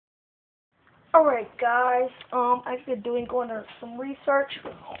Alright guys, I've been going to some research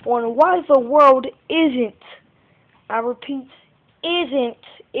on why the world isn't, I repeat,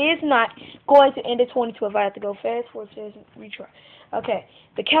 is not going to end in 2012. I have to go fast for it says retry. Okay,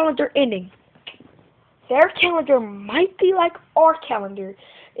 the calendar ending. Their calendar might be like our calendar.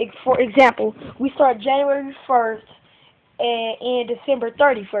 For example, we start January 1st and end December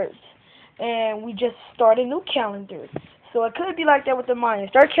 31st. And we just start a new calendar. So it could be like that with the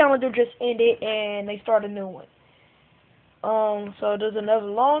Mayans. Their calendar just ended and they start a new one. So there's another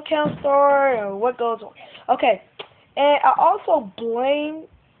long count story or what goes on. Okay. And I also blame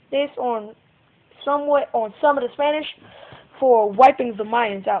this on some of the Spanish for wiping the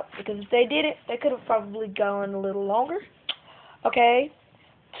Mayans out. Because if they didn't, they could have probably gone a little longer. Okay.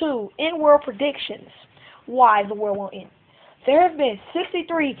 2. In-world predictions. Why the world won't end. There have been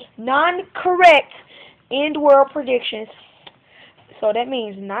 63 non-correct end-world predictions. So that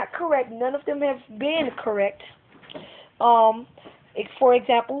means not correct. None of them have been correct. For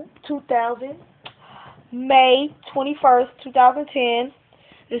example, 2000, May 21st, 2010,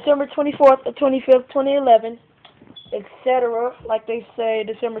 December 24th or 25th, 2011, etc. Like they say,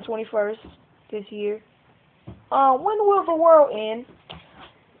 December 21st this year. When will the world end?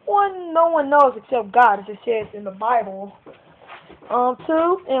 No one knows except God, as it says in the Bible.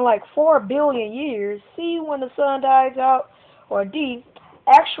 2, in like 4 billion years. C, when the sun dies out. Or D,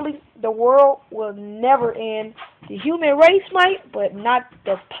 actually the world will never end. The human race might, but not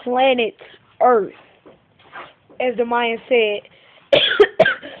the planet Earth. As the Mayans said,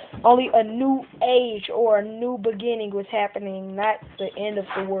 only a new age or a new beginning was happening, not the end of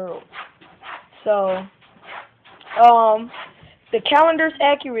the world. So, the calendar's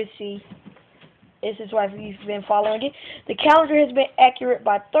accuracy. This is why we've been following it. The calendar has been accurate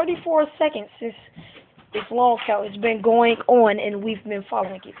by 34 seconds since this long count has been going on, and we've been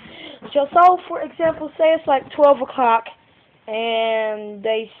following it. So for example, say it's like 12 o'clock, and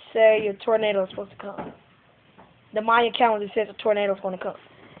they say a tornado is supposed to come. The Mayan calendar says a tornado is going to come.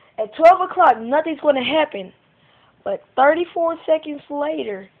 At 12 o'clock, nothing's going to happen, but 34 seconds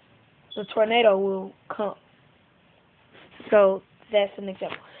later, the tornado will come. So that's an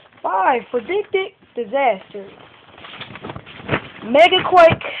example. 5. Predicted disasters.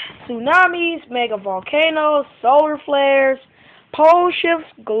 Megaquake, tsunamis, mega volcanoes, solar flares, pole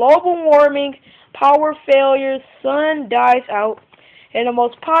shifts, global warming, power failures, sun dies out, and the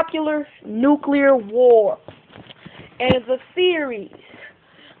most popular, nuclear war. And the theories,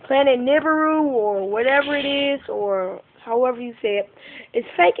 Planet Nibiru or whatever it is, or however you say it, is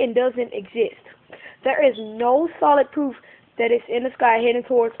fake and doesn't exist. There is no solid proof that it's in the sky heading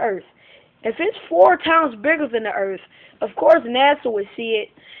towards Earth. If it's 4 times bigger than the Earth, of course NASA would see it,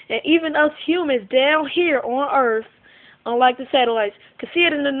 and even us humans down here on Earth, unlike the satellites, could see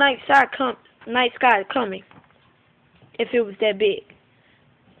it in the night sky coming, if it was that big.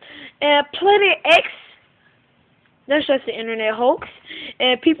 And Planet X, that's just an internet hoax,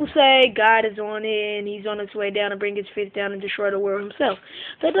 and people say God is on it, and he's on his way down to bring his fist down and destroy the world himself.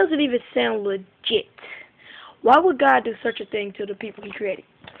 That doesn't even sound legit. Why would God do such a thing to the people he created?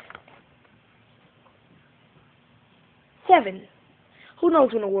 7. Who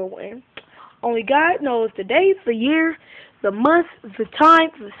knows when the world will end? Only God knows the days, the year, the month, the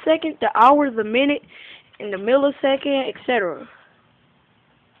time, the second, the hour, the minute, and the millisecond, etc.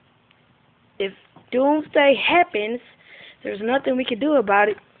 If doomsday happens, there's nothing we can do about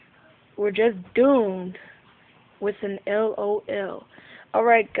it. We're just doomed with an LOL.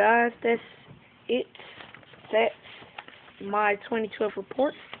 Alright guys, that's it. That's my 2012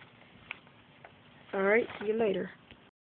 report. Alright, see you later.